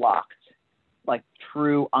have unlocked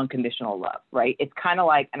true unconditional love, right? It's kind of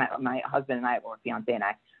like, and my husband and I, or fiance and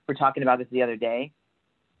I, were talking about this the other day.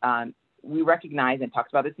 We recognize, and talks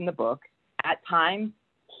about this in the book, at times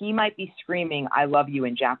he might be screaming, I love you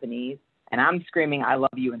in Japanese, and I'm screaming, I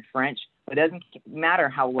love you in French, but it doesn't matter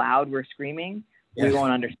how loud we're screaming, we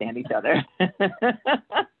won't understand each other.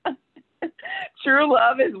 True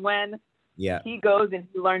love is when Yeah. He goes and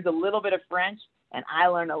he learns a little bit of French, and I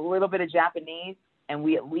learn a little bit of Japanese, and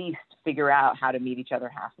we at least figure out how to meet each other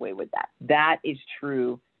halfway with that. That is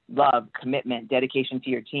true love, commitment, dedication to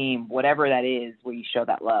your team, whatever that is, where you show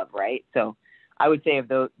that love, right? So I would say of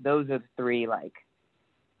those are the three, like,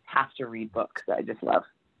 have to read books that I just love.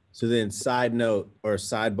 So then side note or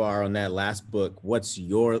sidebar on that last book, what's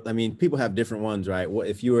your, I mean, people have different ones, right? What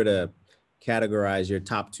if you were to categorize your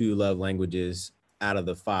top 2 love languages out of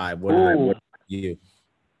the 5, what are you?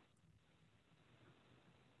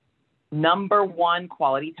 Number 1,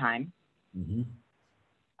 quality time. Mm-hmm.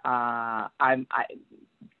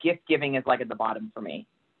 Gift giving is like at the bottom for me.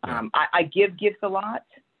 Yeah. I give gifts a lot.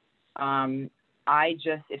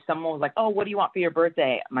 If someone was like, oh, what do you want for your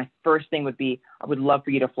birthday? My first thing would be, I would love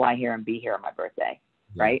for you to fly here and be here on my birthday.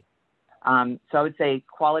 Yeah. Right. So I would say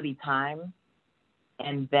quality time.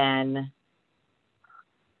 And then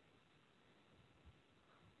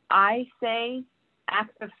I say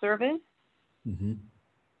acts of service, mm-hmm.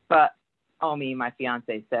 but my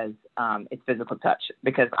fiance says it's physical touch,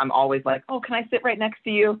 because I'm always like, oh, can I sit right next to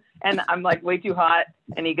you? And I'm like way too hot,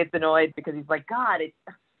 and he gets annoyed because he's like, God,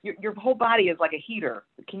 your whole body is like a heater.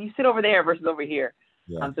 Can you sit over there versus over here?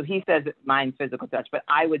 Yeah. So he says mine's physical touch, but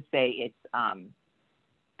I would say it's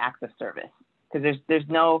acts of service, because there's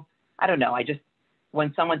no, I don't know.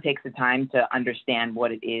 When someone takes the time to understand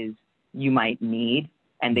what it is you might need,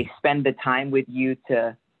 and they spend the time with you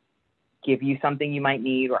to give you something you might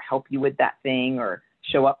need, or help you with that thing, or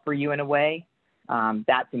show up for you in a way,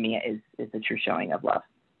 that to me is the true showing of love.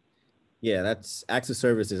 Yeah, that's acts of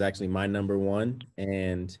service is actually my number 1.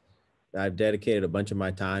 And I've dedicated a bunch of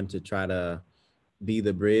my time to try to be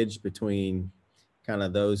the bridge between kind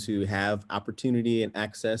of those who have opportunity and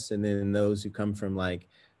access, and then those who come from like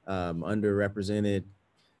underrepresented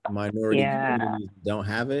minority communities don't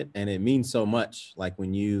have it. And it means so much, like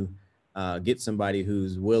when you get somebody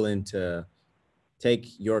who's willing to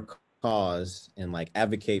take your cause and like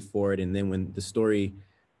advocate for it. And then when the story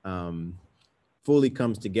fully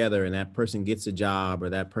comes together and that person gets a job, or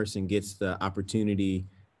that person gets the opportunity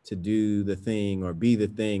to do the thing or be the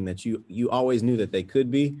thing that you always knew that they could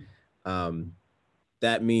be,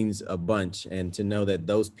 that means a bunch. And to know that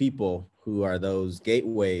those people who are those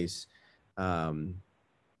gateways,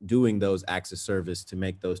 doing those acts of service to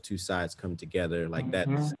make those two sides come together, like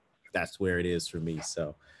that's where it is for me.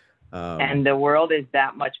 So and the world is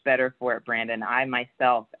that much better for it, Brandon. I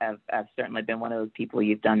myself have certainly been one of those people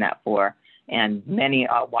you've done that for, and many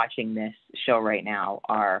watching this show right now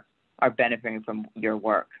are benefiting from your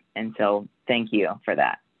work. And so thank you for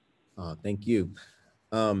that. Thank you.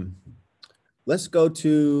 Let's go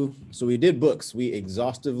to, so we did books. We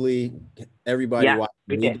exhaustively, everybody watched.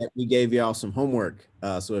 We gave y'all some homework.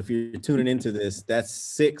 So if you're tuning into this, that's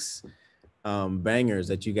 6 bangers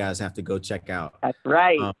that you guys have to go check out. That's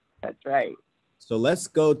right. That's right. So let's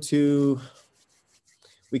go to,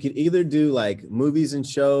 we could either do like movies and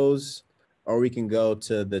shows, or we can go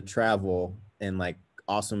to the travel and like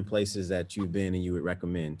awesome places that you've been and you would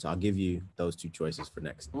recommend. So I'll give you those 2 choices for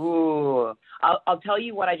next. Ooh, I'll tell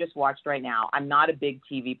you what I just watched right now. I'm not a big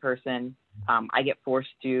TV person. I get forced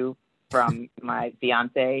to from my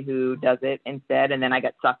fiance, who does it instead. And then I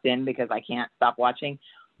got sucked in because I can't stop watching.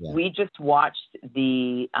 Yeah. We just watched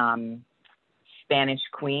the Spanish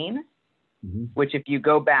Queen, which if you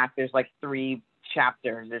go back, there's like 3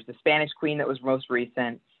 chapters. There's the Spanish Queen that was most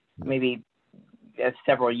recent. Maybe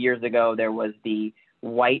several years ago, there was the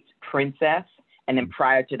White Princess. And then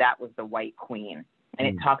prior to that was the White Queen. And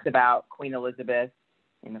it talks about Queen Elizabeth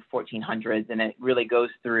in the 1400s. And it really goes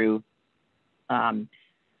through the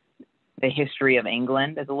history of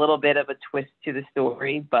England. There's a little bit of a twist to the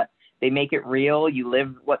story, but they make it real. You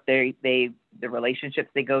live what the relationships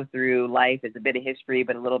they go through. Life is a bit of history,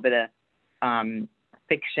 but a little bit of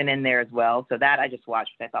fiction in there as well. So that I just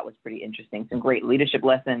watched, which I thought was pretty interesting. Some great leadership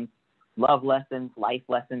lessons, love lessons, life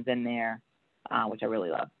lessons in there, which I really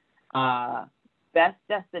love. Best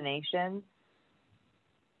destinations,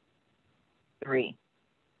 3.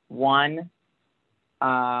 1,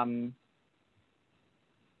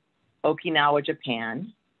 Okinawa,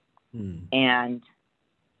 Japan. And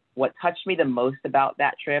what touched me the most about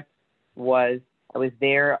that trip was I was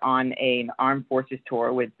there on an armed forces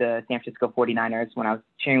tour with the San Francisco 49ers when I was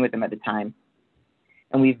cheering with them at the time.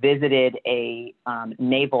 And we visited a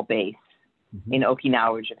naval base in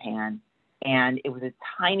Okinawa, Japan. And it was a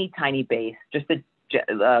tiny, tiny base, just a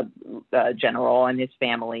general and his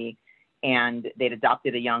family. And they'd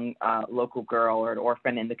adopted a young local girl or an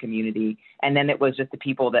orphan in the community. And then it was just the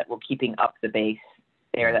people that were keeping up the base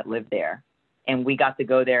there that lived there. And we got to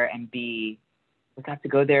go there and be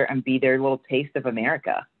their little taste of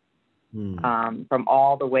America. from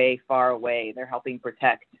all the way far away. They're helping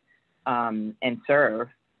protect and serve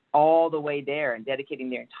all the way there and dedicating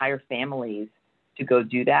their entire families to go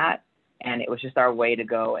do that. And it was just our way to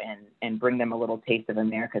go and bring them a little taste of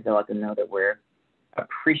America to let them know that we're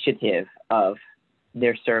appreciative of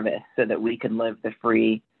their service so that we can live the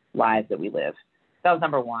free lives that we live. That was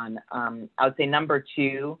number one. I would say number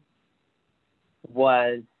two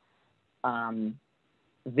was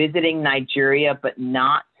visiting Nigeria, but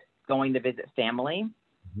not going to visit family,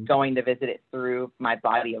 going to visit it through my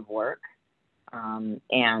body of work,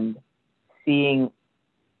 and seeing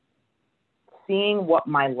what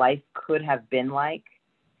my life could have been like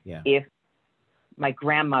if my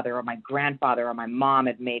grandmother or my grandfather or my mom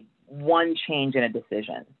had made one change in a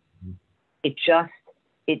decision. It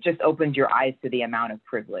just opens your eyes to the amount of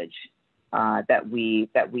privilege that we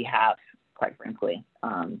have, quite frankly.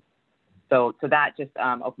 So that just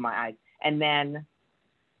opened my eyes. And then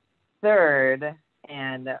third,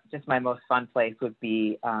 and just my most fun place would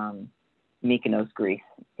be Mykonos, Greece.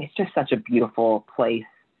 It's just such a beautiful place.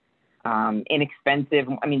 Inexpensive.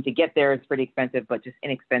 I mean, to get there is pretty expensive, but just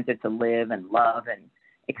inexpensive to live and love and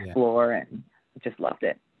explore, and just loved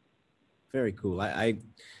it. Very cool.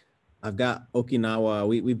 I've got Okinawa.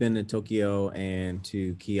 We've been to Tokyo and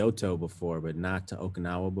to Kyoto before, but not to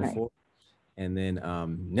Okinawa before. Right. And then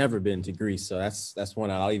never been to Greece. So that's one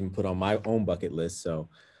I'll even put on my own bucket list. So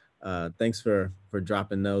thanks for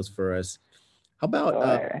dropping those for us. How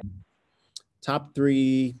about top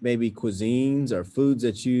three maybe cuisines or foods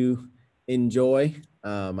that you enjoy?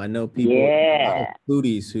 I know people, a lot of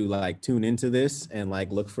foodies who like tune into this and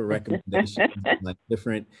like look for recommendations, like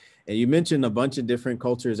different. And you mentioned a bunch of different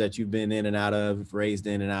cultures that you've been in and out of, raised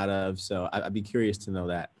in and out of. So I'd be curious to know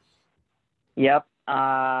that. Yep.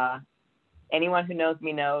 Anyone who knows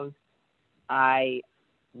me knows I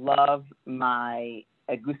love my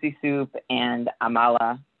egusi soup and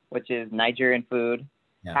amala, which is Nigerian food.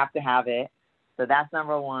 Yeah. Have to have it. So that's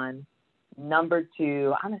number one. Number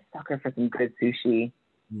two, I'm a sucker for some good sushi.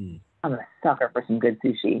 I'm a sucker for some good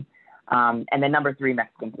sushi. And then number three,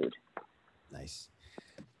 Mexican food. Nice.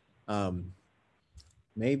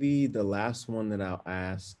 Maybe the last one that I'll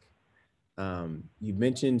ask, you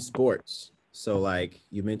mentioned sports. So like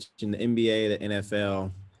you mentioned the NBA, the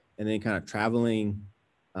NFL, and then kind of traveling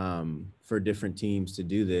for different teams to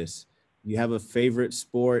do this. You have a favorite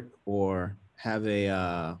sport or have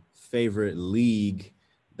a favorite league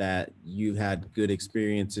that you had good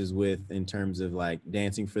experiences with in terms of like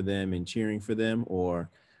dancing for them and cheering for them, or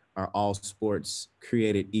are all sports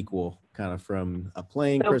created equal kind of from a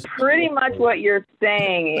playing perspective? So pretty much what you're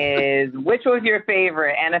saying is, which was your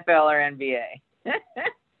favorite, NFL or NBA?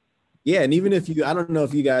 Yeah, and even if I don't know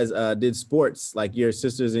if you guys did sports, like your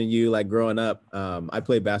sisters and you, like growing up. I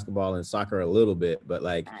played basketball and soccer a little bit, but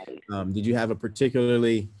like, did you have a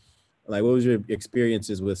particularly, like, what was your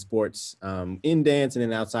experiences with sports in dance and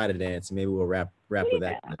then outside of dance? Maybe we'll wrap with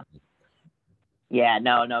that. Yeah,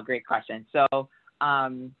 no, great question. So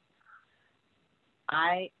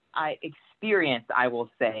I experienced, I will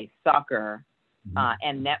say, soccer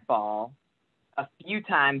and netball a few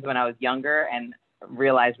times when I was younger, and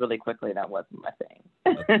realized really quickly that wasn't my thing.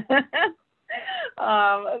 So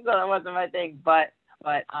that wasn't my thing. But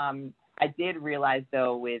I did realize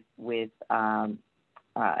though with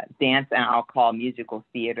dance, and I'll call musical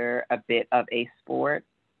theater a bit of a sport.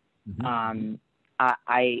 I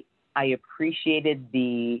appreciated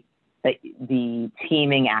the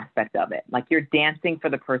teaming aspect of it. Like you're dancing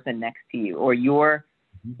for the person next to you, or you're,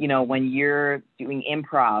 when you're doing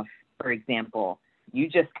improv, for example, you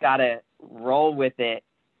just gotta roll with it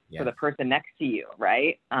for the person next to you,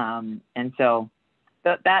 right? And so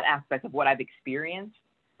that aspect of what I've experienced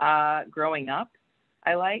growing up,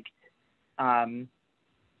 I liked.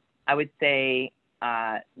 I would say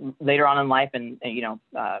later on in life, and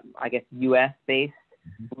I guess U.S.-based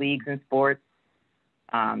leagues and sports,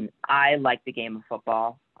 I like the game of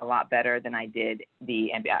football a lot better than I did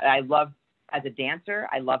the NBA. As a dancer,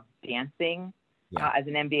 I loved dancing. As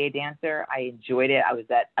an NBA dancer, I enjoyed it. I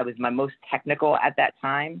was my most technical at that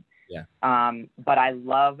time. But I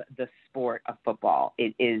love the sport of football.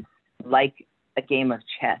 It is like a game of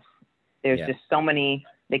chess. There's just so many.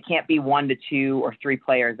 They can't be 1 to 2 or 3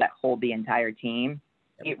 players that hold the entire team.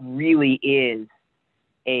 It really is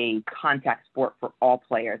a contact sport for all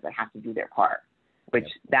players that have to do their part. Which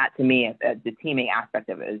that to me, the teaming aspect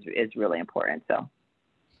of it is really important. So.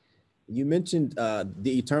 You mentioned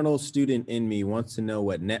the eternal student in me wants to know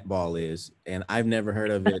what netball is, and I've never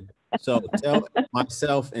heard of it. So tell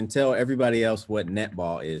myself and tell everybody else what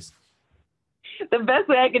netball is. The best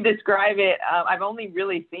way I can describe it, I've only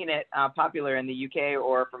really seen it popular in the UK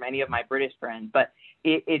or from any of my British friends, but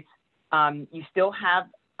it's you still have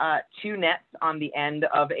two nets on the end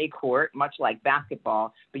of a court, much like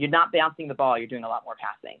basketball, but you're not bouncing the ball. You're doing a lot more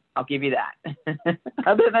passing. I'll give you that.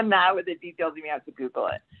 Other than that, with the details, you may have to Google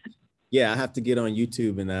it. Yeah, I have to get on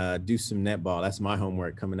YouTube and do some netball. That's my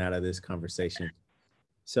homework coming out of this conversation.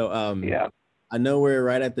 So Yeah. I know we're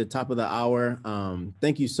right at the top of the hour.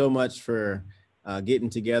 Thank you so much for getting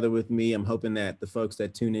together with me. I'm hoping that the folks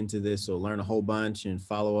that tune into this will learn a whole bunch and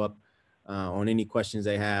follow up on any questions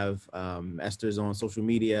they have. Esther's on social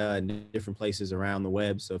media and different places around the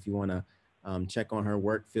web. So if you want to check on her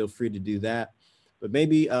work, feel free to do that. But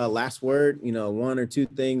maybe last word, you know, one or two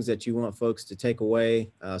things that you want folks to take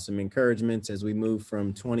away, some encouragements as we move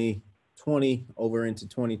from 2020 over into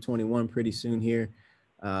 2021 pretty soon here.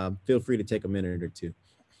 Feel free to take a minute or two.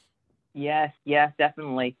 Yes,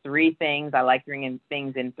 definitely. Three things. I like bringing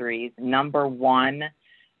things in threes. Number one,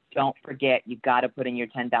 don't forget, you got to put in your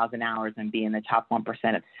 10,000 hours and be in the top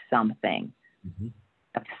 1% of something. Mm-hmm.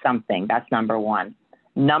 Of something. That's number one.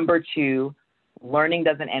 Number two, learning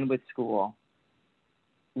doesn't end with school.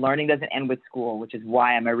 Learning doesn't end with school, which is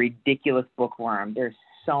why I'm a ridiculous bookworm. There's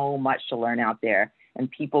so much to learn out there,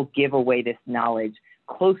 and people give away this knowledge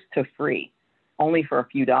close to free, only for a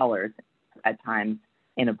few dollars at times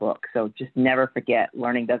in a book. So just never forget,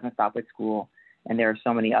 learning doesn't stop with school, and there are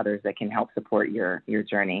so many others that can help support your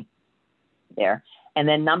journey there. And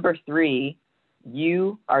then number three,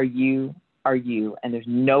 you are you, and there's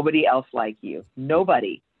nobody else like you.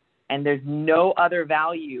 Nobody. And there's no other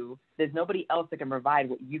value. There's nobody else that can provide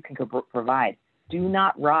what you can provide. Do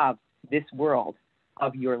not rob this world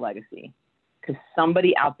of your legacy, because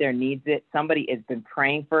somebody out there needs it. Somebody has been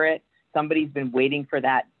praying for it. Somebody's been waiting for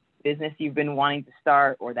that business you've been wanting to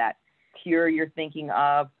start, or that cure you're thinking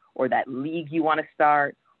of, or that league you want to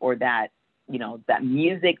start, or that, you know, that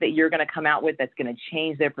music that you're going to come out with that's going to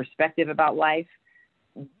change their perspective about life.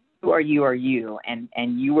 You are you, and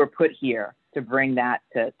you were put here to bring that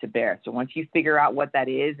to bear. So once you figure out what that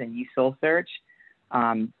is and you soul search,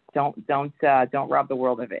 don't rob the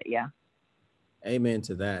world of it. Yeah. Amen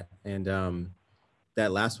to that. And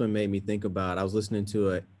that last one made me think about, I was listening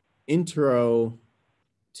to an intro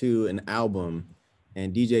to an album,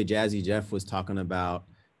 and DJ Jazzy Jeff was talking about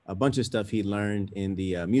a bunch of stuff he learned in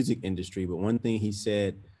the music industry. But one thing he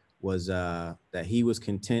said was that he was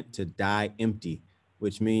content to die empty,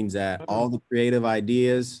 which means that all the creative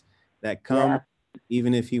ideas that come,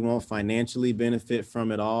 even if he won't financially benefit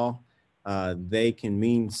from it all, they can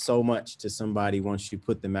mean so much to somebody once you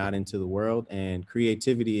put them out into the world. And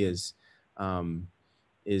creativity is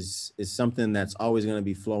something that's always going to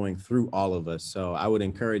be flowing through all of us. So I would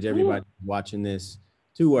encourage everybody watching this,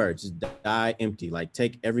 2 words: die empty. Like,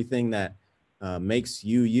 take everything that makes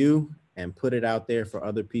you and put it out there for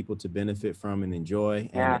other people to benefit from and enjoy.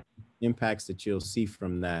 And the impacts that you'll see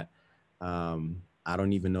from that, I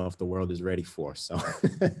don't even know if the world is ready for. So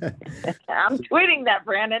I'm tweeting that,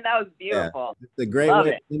 Brandon. That was beautiful. Yeah, it's a great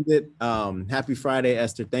way to end it. Happy Friday,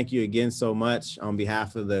 Esther. Thank you again so much on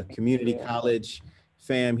behalf of the community college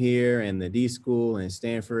fam here and the D School and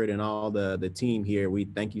Stanford and all the team here. We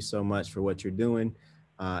thank you so much for what you're doing,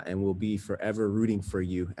 and we'll be forever rooting for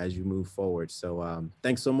you as you move forward. So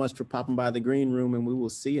thanks so much for popping by the green room, and we will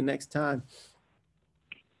see you next time.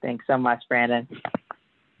 Thanks so much, Brandon.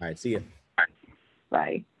 All right, see you.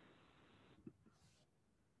 Bye.